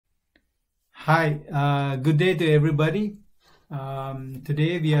Hi, good day to everybody.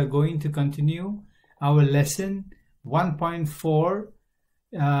 Today we are going to continue our lesson 1.4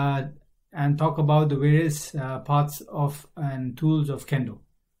 and talk about the various parts of and tools of Kendo.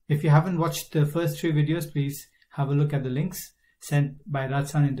 If you haven't watched the first 3 videos, please have a look at the links sent by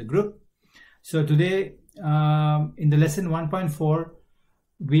Ratsan in the group. So today in the lesson 1.4,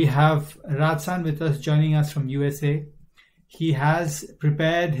 we have Ratsan with us, joining us from USA. He has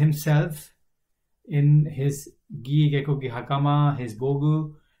prepared himself in his Gi, Keiko Gi, Hakama, his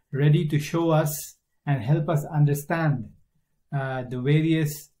Bogu, ready to show us and help us understand the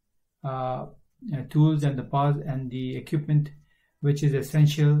various tools and the parts and the equipment which is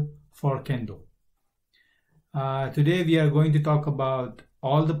essential for Kendo. Today we are going to talk about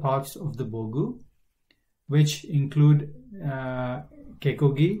all the parts of the Bogu, which include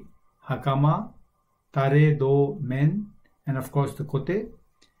Keiko Gi, Hakama, Tare, Do, Men, and of course the Kote.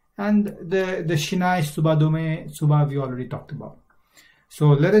 And the Shinai, Subadome, Suba we already talked about. So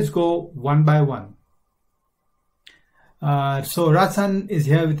let us go one by one. So Ratsan is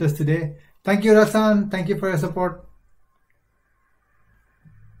here with us today. Thank you, Ratsan. Thank you for your support.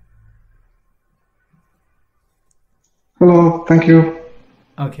 Hello, thank you.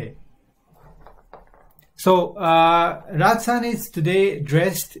 Okay. So Ratsan is today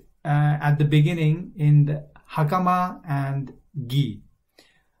dressed at the beginning in the Hakama and Gi.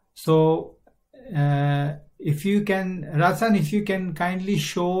 So if you can, Ratsan, if you can kindly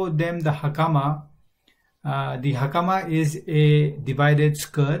show them the Hakama. The Hakama is a divided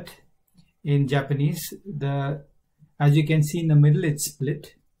skirt in Japanese. As you can see in the middle, it's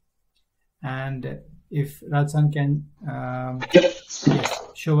split. And if Ratsan can yes,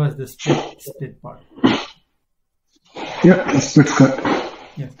 show us the split part. Yeah, the split skirt.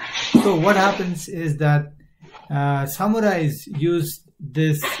 Yes. So what happens is that samurais use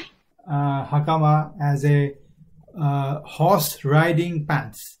this Hakama as a horse riding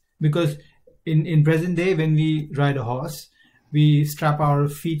pants, because in present day when we ride a horse, we strap our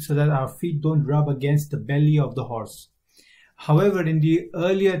feet so that our feet don't rub against the belly of the horse. However, in the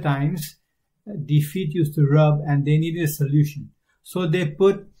earlier times, the feet used to rub and they needed a solution. So they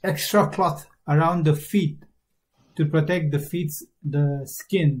put extra cloth around the feet to protect the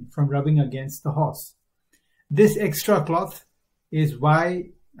skin from rubbing against the horse. This extra cloth is why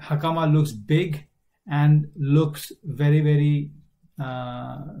Hakama looks big and looks very, very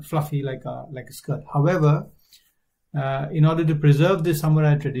fluffy like a skirt. However, in order to preserve the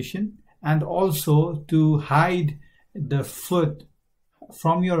samurai tradition and also to hide the foot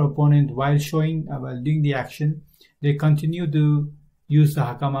from your opponent while doing the action, they continue to use the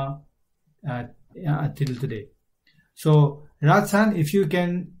Hakama till today. So Ratsan, if you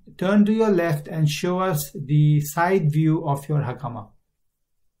can turn to your left and show us the side view of your Hakama.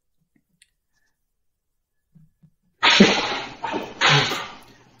 Yes.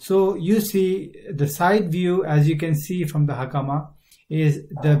 So you see the side view, as you can see from the Hakama, is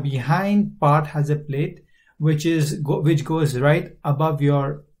the behind part has a plate which goes right above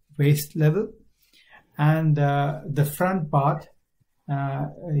your waist level, and the front part,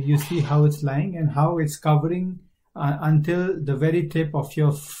 you see how it's lying and how it's covering until the very tip of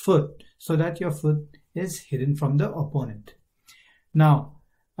your foot, so that your foot is hidden from the opponent. Now,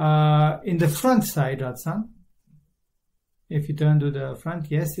 in the front side, Ratsan, if you turn to the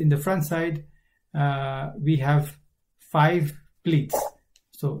front, yes, in the front side, we have 5 pleats.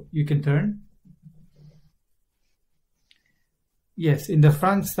 So you can turn. Yes, in the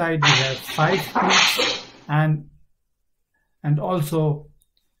front side, we have 5 pleats, and also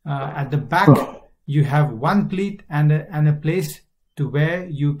at the back, you have 1 pleat and a place to where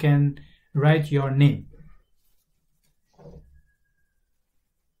you can write your name.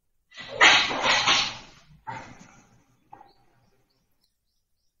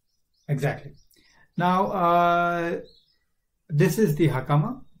 Exactly. Now, this is the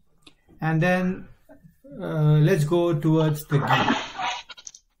Hakama, and then let's go towards the Gi.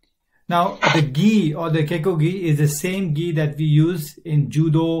 Now, the Gi or the Keiko Gi is the same Gi that we use in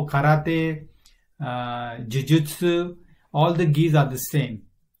Judo, Karate, Jiu-Jitsu. All the Gis are the same,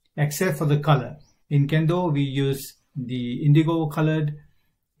 except for the color. In Kendo, we use the indigo colored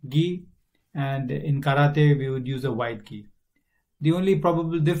Gi, and in Karate, we would use a white Gi. The only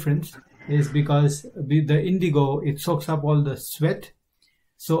probable difference is because the indigo, it soaks up all the sweat.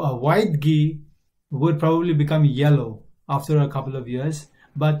 So a white Gi would probably become yellow after a couple of years,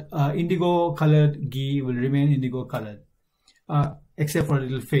 but indigo colored Gi will remain indigo colored, except for a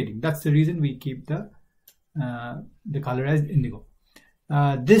little fading. That's the reason we keep the color as indigo.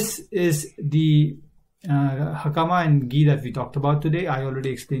 This is the Hakama and Gi that we talked about today. I already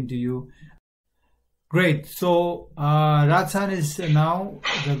explained to you Great. So Ratsan is now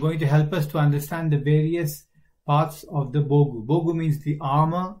going to help us to understand the various parts of the Bogu. Bogu means the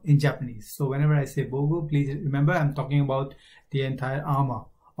armor in Japanese. So whenever I say Bogu, please remember I'm talking about the entire armor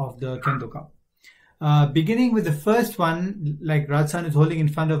of the Kendo cup. Beginning with the first one, like Ratsan is holding in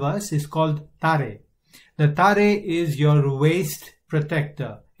front of us, is called Tare. The Tare is your waist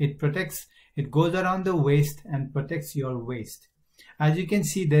protector. It goes around the waist and protects your waist. As you can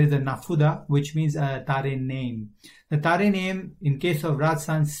see, there is a nafuda, which means a Tare name. The Tare name, in case of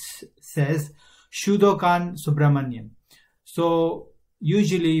Ratsan, says Shudokan Subramaniam. So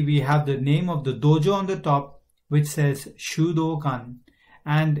usually we have the name of the dojo on the top, which says Shudokan.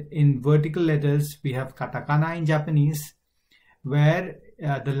 And in vertical letters, we have katakana in Japanese, where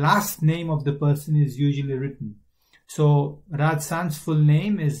the last name of the person is usually written. So Ratsan's full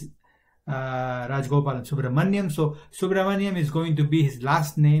name is Rajgopalan Subramaniam. So Subramaniam is going to be his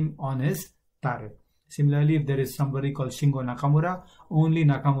last name on his Tare. Similarly, if there is somebody called Shingo Nakamura, only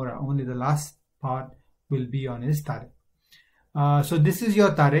the last part will be on his Tare. So this is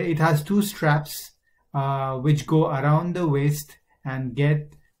your Tare. It has two straps which go around the waist and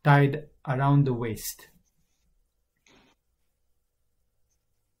get tied around the waist.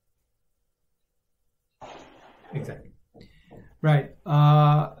 Exactly. Right.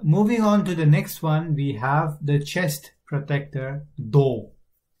 Moving on to the next one, we have the chest protector, Do.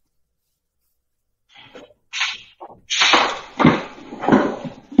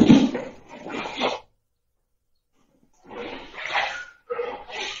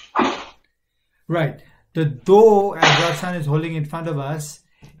 Right. The Do, as Ratsan is holding in front of us,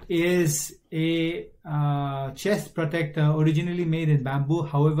 is a chest protector originally made in bamboo.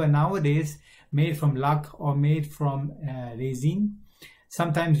 However, nowadays made from lak or made from resin.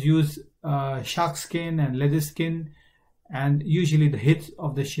 Sometimes use shark skin and leather skin, and usually the hit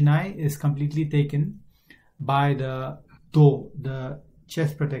of the shinai is completely taken by the Do, the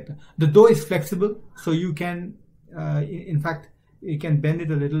chest protector. The Do is flexible, so you can, in fact, you can bend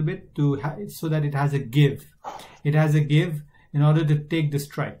it a little bit so that it has a give. It has a give in order to take the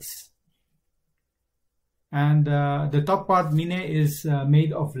strikes. And the top part, mine, is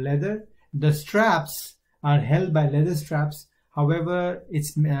made of leather. The straps are held by leather straps. However,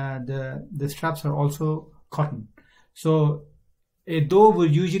 it's the straps are also cotton. So a Do will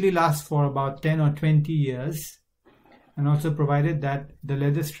usually last for about 10 or 20 years, and also provided that the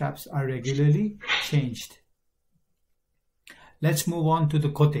leather straps are regularly changed. Let's move on to the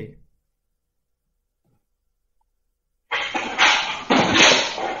Kote.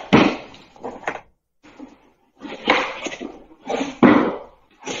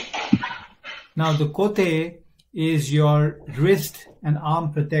 Now the Kote is your wrist and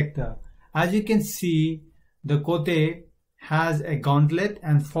arm protector. As you can see, the Kote has a gauntlet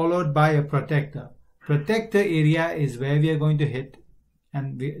and followed by a protector. Protector area is where we are going to hit,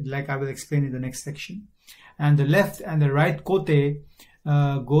 and like I will explain in the next section. And the left and the right Kote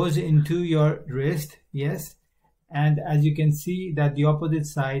goes into your wrist, yes. And as you can see that the opposite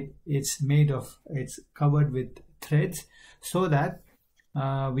side, it's covered with threads so that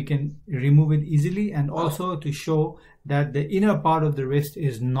we can remove it easily, and also to show that the inner part of the wrist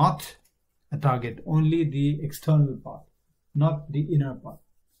is not a target, only the external part, not the inner part,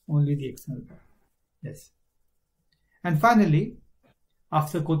 only the external part. Yes. And finally,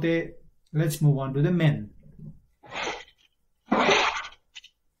 after Kote, let's move on to the men.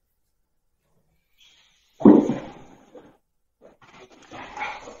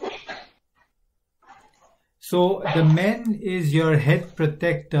 So the men is your head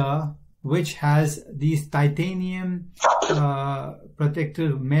protector, which has these titanium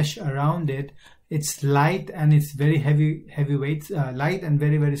protective mesh around it. It's light and it's very heavyweight, light and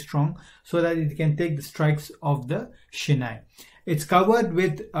very, very strong, so that it can take the strikes of the shinai. It's covered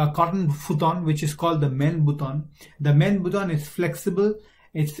with a cotton futon, which is called the men buton. The men buton is flexible.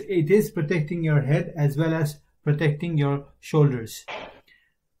 It is protecting your head as well as protecting your shoulders.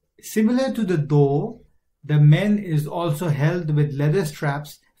 Similar to the Do, the men is also held with leather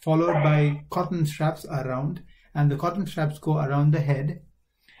straps followed by cotton straps around, and the cotton straps go around the head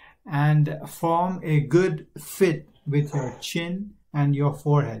and form a good fit with your chin and your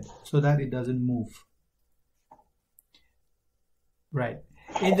forehead so that it doesn't move. Right.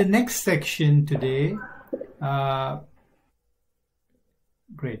 In the next section today, Ratsan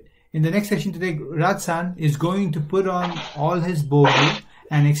is going to put on all his Bogu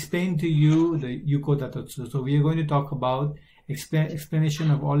and explain to you the Yuko Datotsu. So we are going to talk about explanation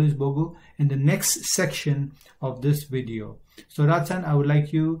of all his Bogu in the next section of this video. So Ratsan, I would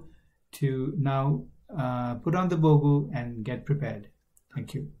like you to now put on the Bogu and get prepared.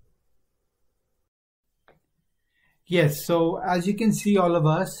 Thank you. Yes, so as you can see, all of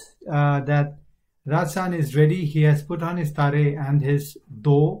us, that Raj-san is ready. He has put on his Tare and his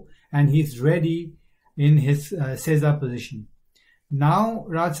Do, and he's ready in his Seiza position. Now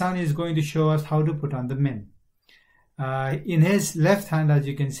Raj-san is going to show us how to put on the men. In his left hand, as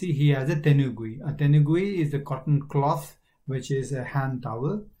you can see, he has a tenugui. A tenugui is the cotton cloth, which is a hand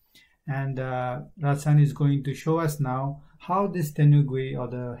towel. And Raj-san is going to show us now how this tenugui, or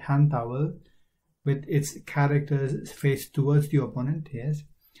the hand towel, with its characters faced towards the opponent, yes,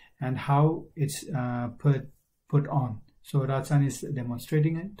 and how it's put on. So Raj-san is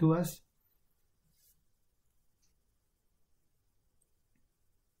demonstrating it to us.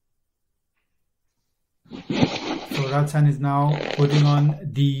 So Raj-san is now putting on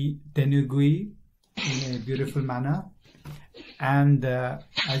the tenugui in a beautiful manner, and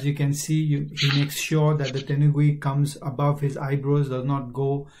as you can see, he makes sure that the tenugui comes above his eyebrows, does not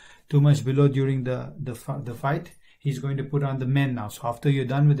go too much below during the fight. He's going to put on the men now. So after you're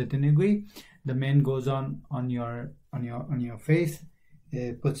done with the tenugui, the men goes on your face.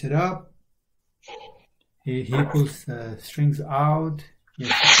 He puts it up. He pulls the strings out.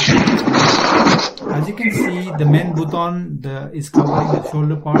 Yes. As you can see, the men buton is covering the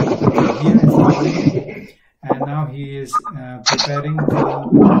shoulder part. Here is covering it. And now he is preparing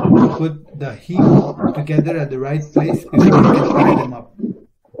to put the heel together at the right place before he can tie them up.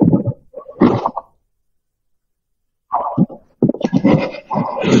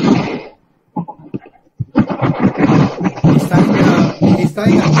 He's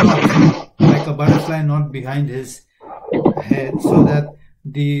tying a knot, like a butterfly knot, behind his head, so that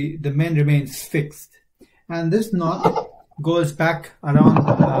the men remains fixed. And this knot goes back around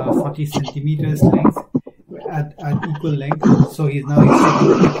 40 centimeters length at equal length. So he's now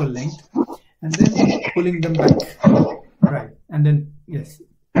at equal length, and then pulling them back, right? And then yes,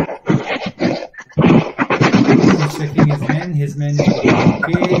 he's checking his men is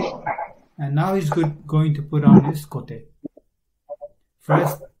okay, and now he's going to put on his kote.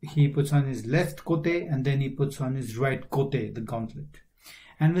 First he puts on his left kote, and then he puts on his right kote, the gauntlet.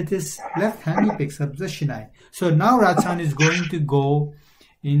 And with his left hand, he picks up the shinai. So now Raj-san is going to go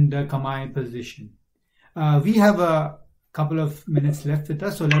in the kamae position. We have a couple of minutes left with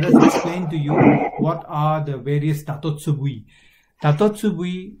us, so let us explain to you what are the various Datotsu-bui.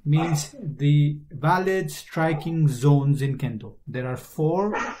 Datotsu-bui means the valid striking zones in Kendo. There are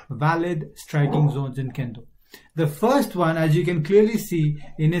 4 valid striking zones in Kendo. The first one, as you can clearly see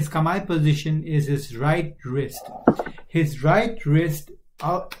in his kamae position, is his right wrist. His right wrist,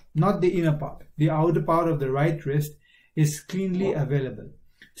 not the inner part, the outer part of the right wrist is cleanly available.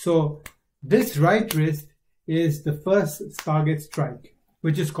 So this right wrist is the first target strike,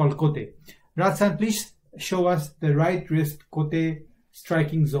 which is called kote. Raj-san, please show us the right wrist kote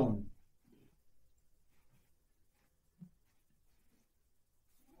striking zone.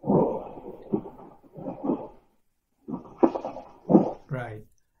 Right.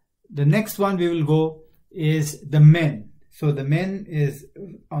 The next one we will go is the men. So the men is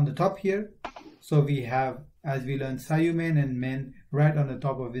on the top here. So we have, as we learned, sayu men and men right on the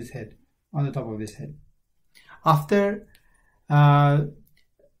top of his head. After, on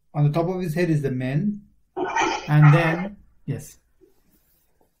the top of his head is the men, and then, yes.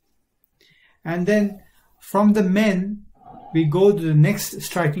 And then from the men, we go to the next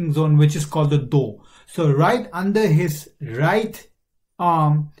striking zone, which is called the do. So right under his right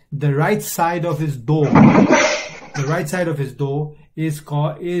arm, the right side of his do, is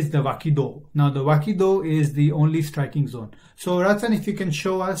the wakido. Now the wakido is the only striking zone. So Raj-san, if you can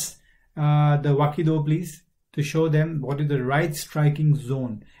show us the wakido, please, to show them what is the right striking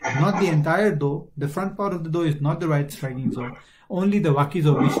zone. Not the entire do. The front part of the do is not the right striking zone. Only the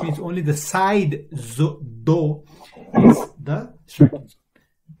wakido, which means only the side do is the striking zone.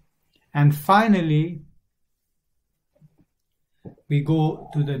 And finally, we go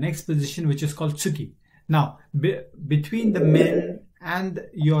to the next position, which is called tsuki. Now, between the men and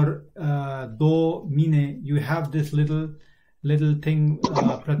your do mine, you have this little thing,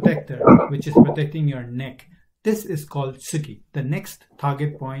 protector, which is protecting your neck. This is called tsuki. The next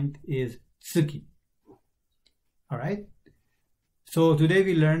target point is tsuki. All right. So today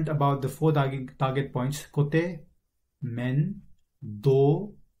we learned about the 4 target points: kote, men,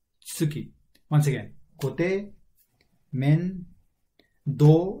 do, tsuki. Once again, kote, men,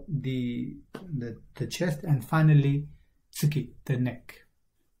 do, the chest, and finally tsuki, the neck.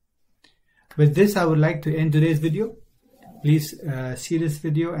 With this, I would like to end today's video. Please see this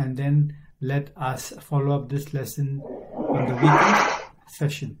video and then let us follow up this lesson in the weekend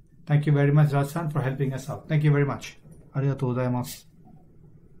session. Thank you very much, Raj-san, for helping us out. Thank you very much. Arigatou gozaimasu.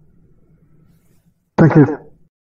 Thank you.